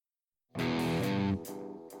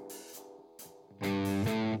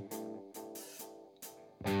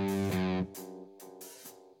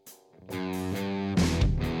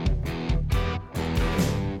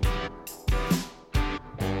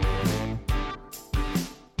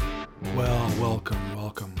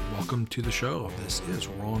Welcome to the show. This is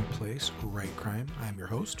Wrong Place, Right Crime. I'm your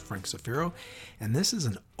host, Frank Zafiro, and this is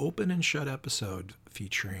an open and shut episode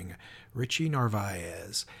featuring Richie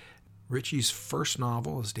Narvaez. Richie's first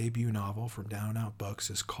novel, his debut novel from Down and Out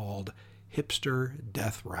Books, is called Hipster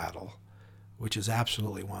Death Rattle, which is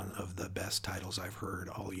absolutely one of the best titles I've heard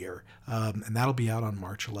all year. And that'll be out on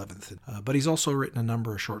March 11th. But he's also written a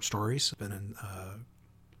number of short stories, been in a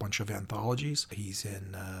bunch of anthologies. He's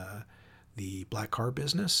in the Black Car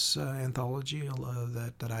Business anthology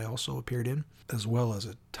that I also appeared in, as well as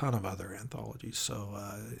a ton of other anthologies. So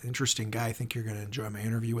interesting guy. I think you're going to enjoy my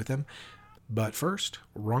interview with him. But first,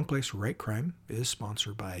 Wrong Place, Right Crime is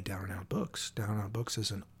sponsored by Down and Out Books. Down and Out Books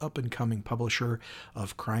is an up-and-coming publisher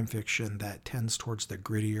of crime fiction that tends towards the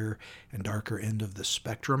grittier and darker end of the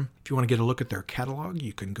spectrum. If you want to get a look at their catalog,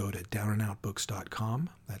 you can go to downandoutbooks.com.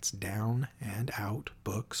 That's down and out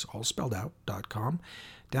books, all spelled out, .com.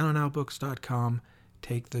 Downandoutbooks.com.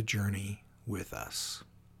 Take the journey with us.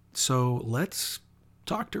 So let's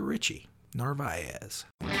talk to Richie Narvaez.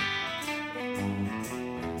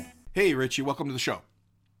 Hey, Richie, welcome to the show.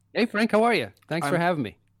 Hey, Frank, how are you? Thanks for having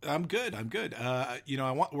me. I'm good.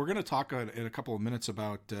 We're going to talk in a couple of minutes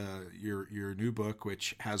about your new book,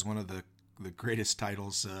 which has one of the greatest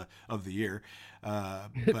titles of the year.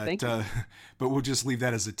 But we'll just leave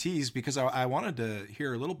that as a tease because I wanted to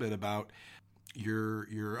hear a little bit about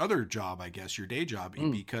your other job, I guess, your day job,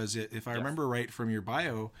 because if I remember right from your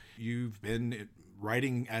bio, you've been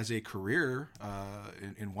writing as a career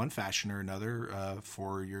in one fashion or another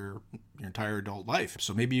for your entire adult life.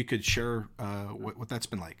 So maybe you could share what that's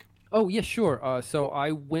been like. Oh, yeah, sure. So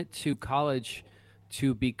I went to college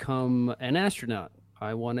to become an astronaut.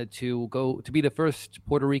 I wanted to go to be the first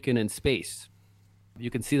Puerto Rican in space.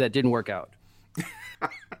 You can see that didn't work out.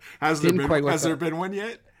 Has there been one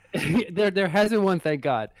yet? There hasn't one, thank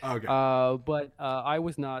God. Okay. But I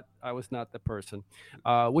was not the person,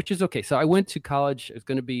 which is okay. So I went to college. It's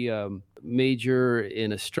going to be a major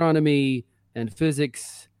in astronomy and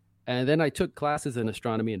physics, and then I took classes in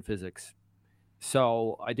astronomy and physics.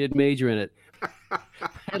 So I did major in it.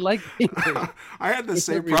 I like. I had the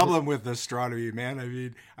same problem with astronomy, man. I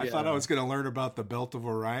mean, I thought I was going to learn about the Belt of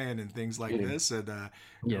Orion and things like this, and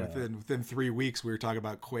within 3 weeks we were talking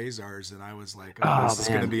about quasars, and I was like, this is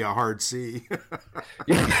going to be a hard C.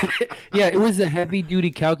 Yeah, it was a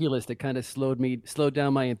heavy-duty calculus that kind of slowed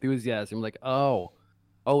down my enthusiasm. Like,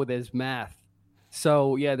 there's math.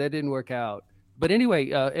 So yeah, that didn't work out. But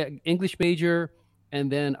anyway, English major. And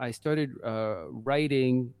then I started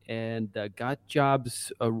writing and got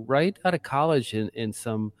jobs right out of college in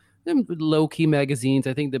some low-key magazines.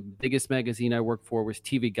 I think the biggest magazine I worked for was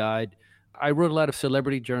TV Guide. I wrote a lot of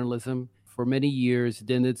celebrity journalism for many years,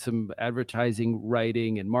 then did some advertising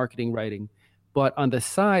writing and marketing writing. But on the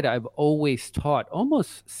side, I've always taught,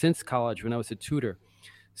 almost since college when I was a tutor.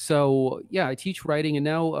 So yeah, I teach writing, and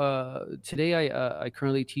now today I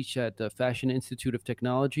currently teach at the Fashion Institute of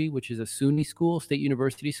Technology, which is a SUNY school, State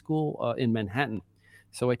University school in Manhattan.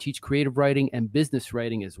 So I teach creative writing and business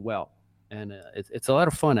writing as well, and it's a lot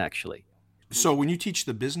of fun actually. So when you teach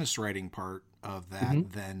the business writing part of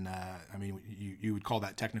that, then you would call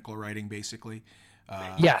that technical writing, basically.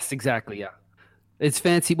 Yes, exactly. Yeah. It's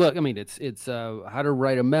fancy. Well, I mean, it's how to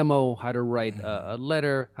write a memo, how to write a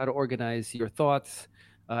letter, how to organize your thoughts.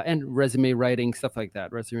 And resume writing, stuff like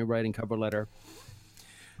that. Resume writing, cover letter.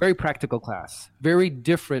 Very practical class. Very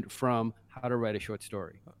different from how to write a short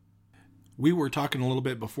story. We were talking a little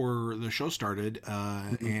bit before the show started,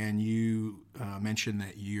 and you mentioned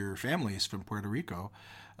that your family is from Puerto Rico.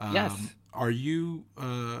 Yes. Are you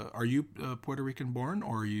Puerto Rican born,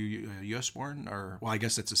 or are you U.S. born? Or, well, I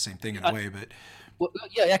guess it's the same thing in a way, but... Well,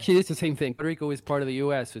 yeah, actually, it's the same thing. Puerto Rico is part of the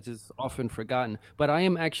U.S., which is often forgotten. But I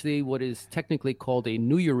am actually what is technically called a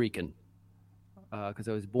New Yorican, because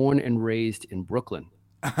I was born and raised in Brooklyn.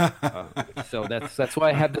 So that's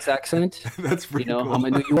why I have this accent. That's pretty cool. I'm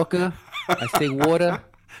a New Yorker. I say water.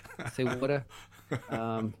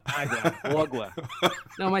 Agua.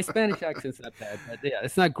 No, my Spanish accent's not bad, but yeah,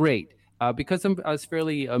 it's not great because I was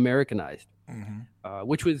fairly Americanized.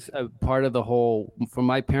 Which was a part of the whole, from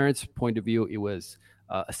my parents' point of view, it was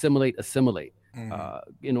assimilate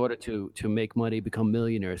in order to make money, become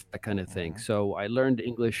millionaires, that kind of thing. So I learned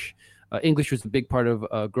English. English was a big part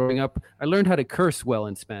of growing up. I learned how to curse well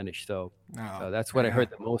in Spanish, so that's what I heard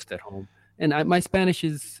the most at home. And my Spanish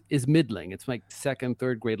is middling. It's like second,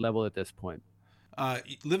 third grade level at this point.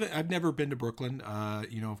 I've never been to Brooklyn.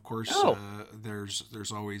 Of course,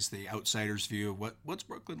 there's always the outsider's view of what's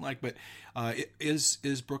Brooklyn like. But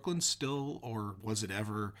is Brooklyn still, or was it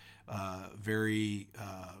ever, very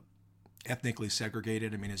ethnically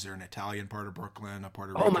segregated? I mean, is there an Italian part of Brooklyn, a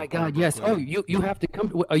Puerto Oh Rican my part of God, yes. Oh, Brooklyn? you have to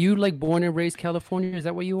come. Are you like born and raised California? Is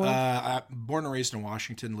that where you are? I'm born and raised in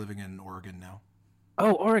Washington, living in Oregon now.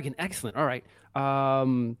 Oh, Oregon, excellent. All right. A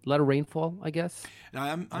lot of rainfall, I guess. Now,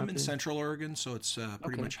 I'm Out in there. Central Oregon, so it's pretty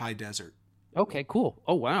Okay. much high desert. Okay, cool.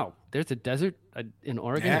 Oh, wow. There's a desert in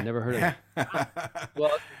Oregon. I Yeah, never heard of yeah. it.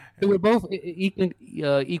 Well, so we're both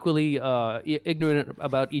equally ignorant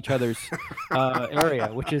about each other's area,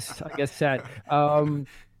 which is, I guess, sad.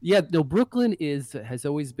 Yeah, no, Brooklyn has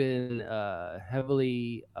always been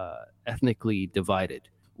heavily ethnically divided.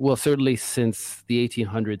 Well, certainly since the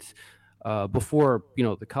 1800s. Before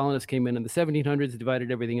the colonists came in the 1700s,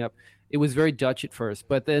 divided everything up. It was very Dutch at first,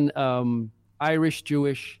 but then Irish,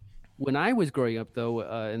 Jewish. When I was growing up, though,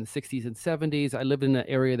 in the 60s and 70s, I lived in an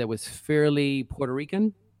area that was fairly Puerto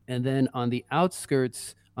Rican. And then on the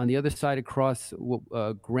outskirts, on the other side across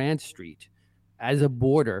Grand Street, as a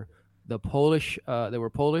border, there were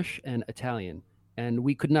Polish and Italian. And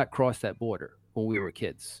we could not cross that border when we were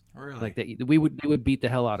kids. Really? Like they would beat the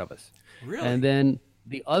hell out of us. And Really? then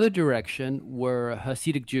the other direction were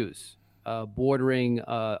Hasidic Jews, bordering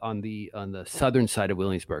on the southern side of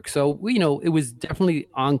Williamsburg. So it was definitely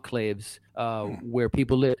enclaves where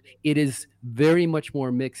people lived. It is very much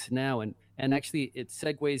more mixed now, and actually it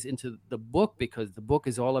segues into the book because the book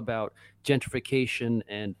is all about gentrification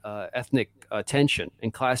and ethnic tension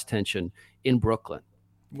and class tension in Brooklyn.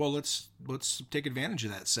 Well, let's take advantage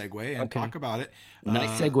of that segue and Okay, talk about it.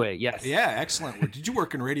 nice segue. Yes. Yeah, excellent. Did you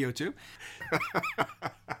work in radio too?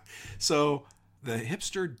 So, the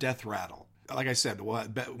hipster death rattle. Like I said,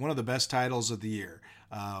 one of the best titles of the year.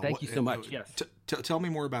 Thank you so much. Yes. Tell me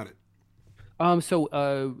more about it.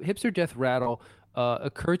 Hipster Death Rattle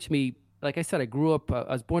occurred to me. Like I said, I grew up.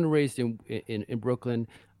 I was born and raised in Brooklyn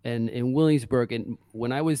and in Williamsburg. And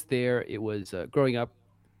when I was there, it was growing up,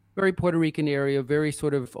 very Puerto Rican area, very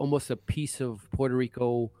sort of almost a piece of Puerto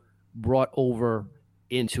Rico brought over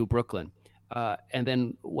into Brooklyn. And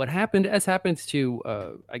then what happened, as happens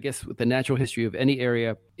to, I guess, with the natural history of any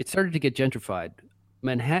area, it started to get gentrified.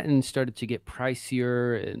 Manhattan started to get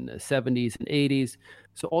pricier in the 70s and 80s.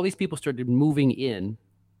 So all these people started moving in.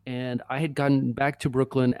 And I had gone back to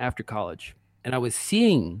Brooklyn after college. And I was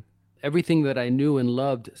seeing everything that I knew and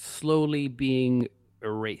loved slowly being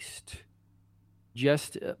erased,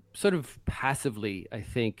 just sort of passively, I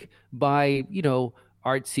think, by,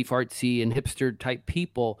 artsy fartsy and hipster type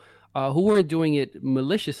people who weren't doing it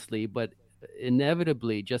maliciously, but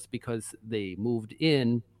inevitably, just because they moved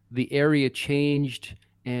in, the area changed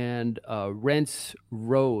and rents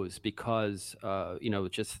rose because,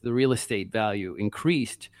 just the real estate value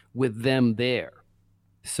increased with them there.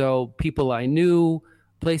 So people I knew,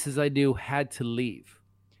 places I knew had to leave.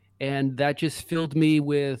 And that just filled me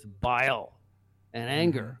with bile and Hmm.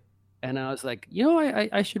 anger. And I was like,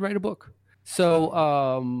 I should write a book. So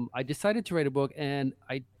I decided to write a book. And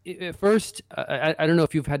at first, I don't know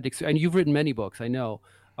if you've had, and you've written many books, I know.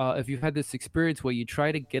 If you've had this experience where you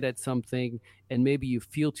try to get at something and maybe you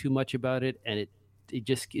feel too much about it and it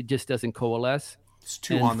just doesn't coalesce. It's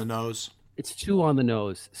too And on the nose. it's too on the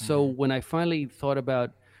nose. So Hmm. when I finally thought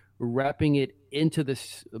about wrapping it into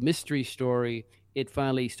this mystery story, it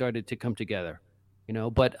finally started to come together.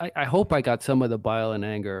 But I hope I got some of the bile and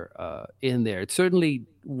anger in there. It certainly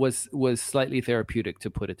was slightly therapeutic to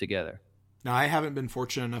put it together. Now, I haven't been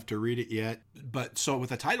fortunate enough to read it yet, but so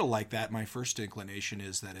with a title like that, my first inclination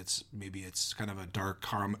is that it's kind of a dark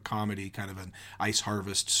comedy, kind of an Ice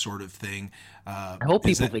Harvest sort of thing. I hope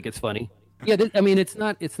Is people that? think it's funny. Yeah, I mean, it's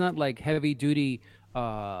not like heavy duty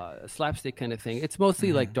slapstick kind of thing. It's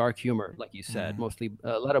mostly like Mhm. dark humor, like you said, Mhm. mostly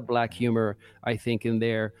a lot of black humor, I think, in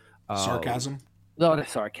there. Uh, Sarcasm? a lot of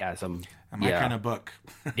sarcasm. My kind Yeah. of book.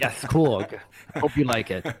 Yes. Cool. Okay. I hope you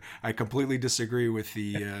like it. I completely disagree with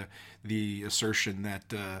the assertion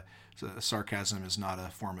that sarcasm is not a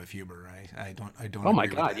form of humor. I don't Oh my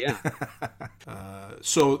agree with God. Yeah. that.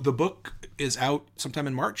 So the book is out sometime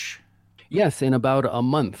in March. Yes, in about a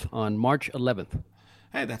month on March 11th.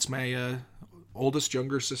 Hey, that's my oldest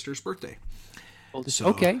younger sister's birthday. So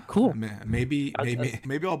Okay. Cool. maybe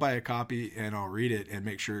I'll buy a copy and I'll read it and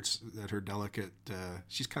make sure it's that her delicate.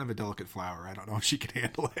 She's kind of a delicate flower. I don't know if she can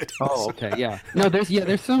handle it. Oh, So, okay. Yeah. No,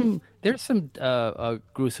 there's some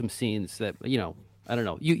gruesome scenes that I don't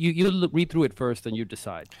know. You read through it first and you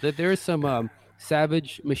decide. There is some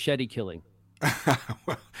savage machete killing.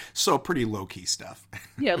 so pretty low key stuff.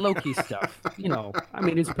 Yeah, low key stuff. I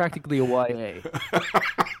mean, it's practically a YA.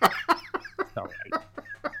 All right.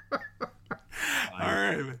 All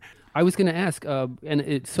Fine. right. I was going to ask, and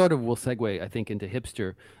it sort of will segue, I think, into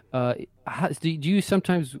hipster. Do you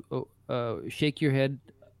sometimes shake your head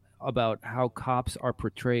about how cops are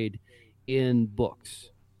portrayed in books.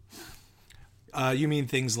 You mean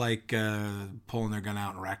things like pulling their gun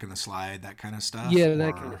out and racking the slide, that kind of stuff? Yeah,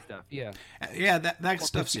 that kind of stuff. Yeah. Yeah, that Or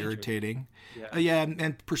stuff's procedure. irritating. Yeah. Yeah,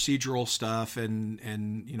 and procedural stuff, and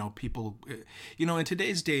people, in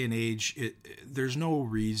today's day and age, there's no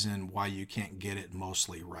reason why you can't get it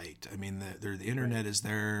mostly right. I mean, the internet is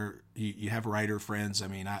there. You have writer friends. I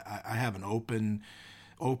mean, I have an open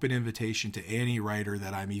invitation to any writer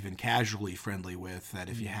that I'm even casually friendly with, that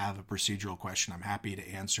if you have a procedural question, I'm happy to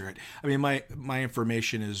answer it. I mean, my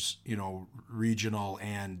information is, regional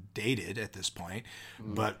and dated at this point,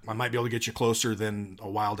 but I might be able to get you closer than a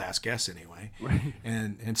wild ass guess anyway. Right.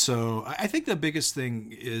 And so I think the biggest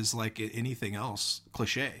thing is, like anything else,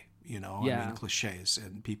 cliche, Yeah. I mean, cliches,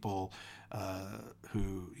 and people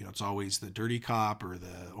who, it's always the dirty cop or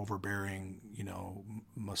the overbearing,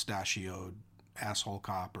 mustachioed asshole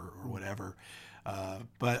cop or whatever.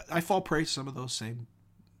 But I fall prey to some of those same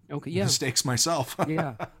mistakes myself.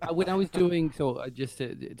 Yeah. When I was doing, just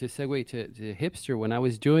to segue to hipster, when I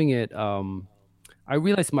was doing it, I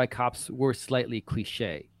realized my cops were slightly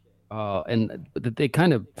cliche, and that they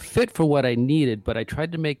kind of fit for what I needed, but I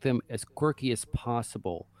tried to make them as quirky as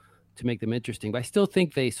possible to make them interesting. But I still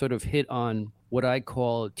think they sort of hit on what I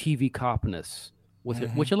call TV copness,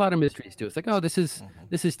 which a lot of mysteries do. It's like, oh, these are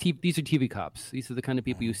TV cops. These are the kind of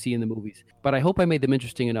people you see in the movies. But I hope I made them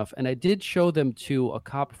interesting enough. And I did show them to a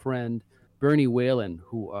cop friend, Bernie Whalen,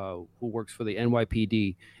 who works for the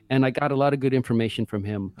NYPD, and I got a lot of good information from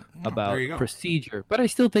him about procedure. But I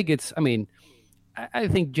still think I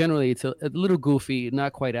think generally it's a little goofy,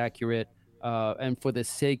 not quite accurate, and for the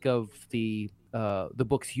sake of the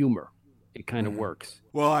book's humor, it kind of works.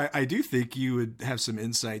 Well, I do think you would have some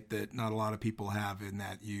insight that not a lot of people have, in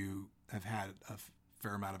that you have had a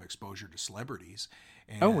fair amount of exposure to celebrities.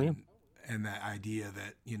 And, and that idea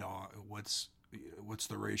that, what's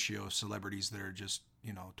the ratio of celebrities that are just,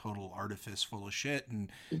 total artifice full of shit, and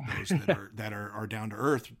those that are down to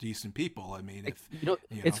earth, decent people. I mean,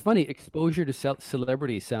 it's funny. Exposure to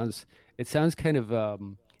celebrities sounds kind of,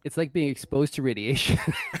 it's like being exposed to radiation.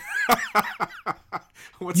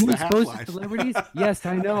 What's you the exposed half-life? to celebrities? Yes,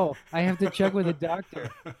 I know. I have to check with a doctor.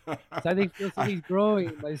 So I think something's growing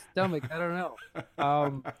in my stomach. I don't know.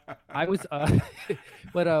 I was,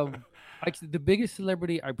 actually, the biggest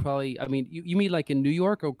celebrity you mean like in New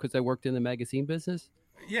York, or because I worked in the magazine business?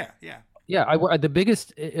 Yeah. Yeah, the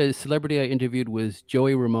biggest celebrity I interviewed was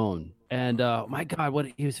Joey Ramone, and my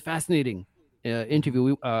God, he was fascinating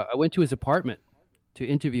interview. I went to his apartment to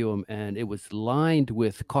interview him, and it was lined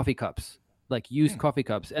with coffee cups, like used coffee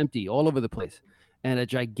cups, empty all over the place, and a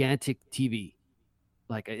gigantic TV.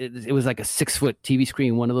 Like it was like a 6-foot TV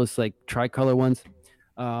screen, one of those like tricolor ones.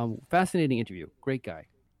 Fascinating interview. Great guy.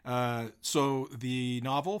 So the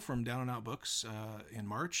novel from Down and Out Books in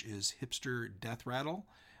March is Hipster Death Rattle.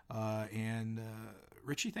 And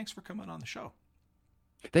Richie, thanks for coming on the show.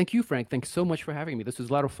 Thank you, Frank. Thanks so much for having me. This was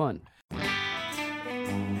a lot of fun.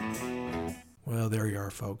 Well, there you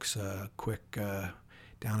are, folks. Quick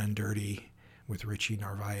down and dirty with Richie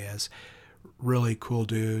Narvaez. Really cool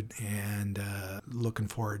dude, and looking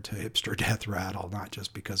forward to Hipster Death Rattle, not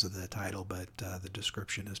just because of the title, but the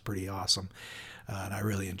description is pretty awesome. And I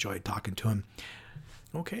really enjoyed talking to him.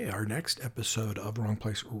 Okay, our next episode of Wrong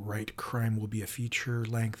Place, Right Crime will be a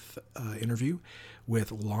feature-length interview with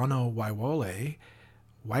Lano Waiwale.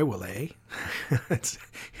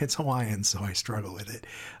 It's Hawaiian, so I struggle with it.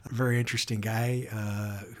 A very interesting guy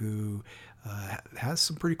who has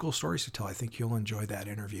some pretty cool stories to tell. I think you'll enjoy that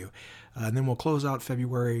interview. And then we'll close out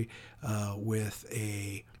February with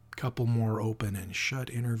a couple more open and shut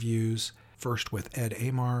interviews. First with Ed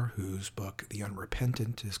Amar, whose book The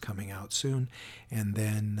Unrepentant is coming out soon. And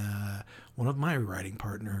then one of my writing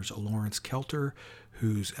partners, Lawrence Kelter,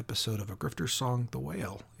 whose episode of A Grifter's Song, The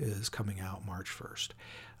Whale, is coming out March 1st.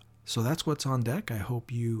 So that's what's on deck. I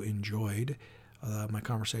hope you enjoyed my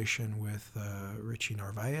conversation with Richie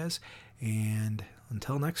Narvaez. And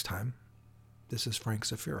until next time, this is Frank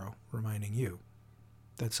Zafiro reminding you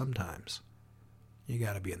that sometimes you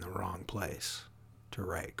got to be in the wrong place to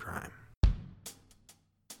write crime.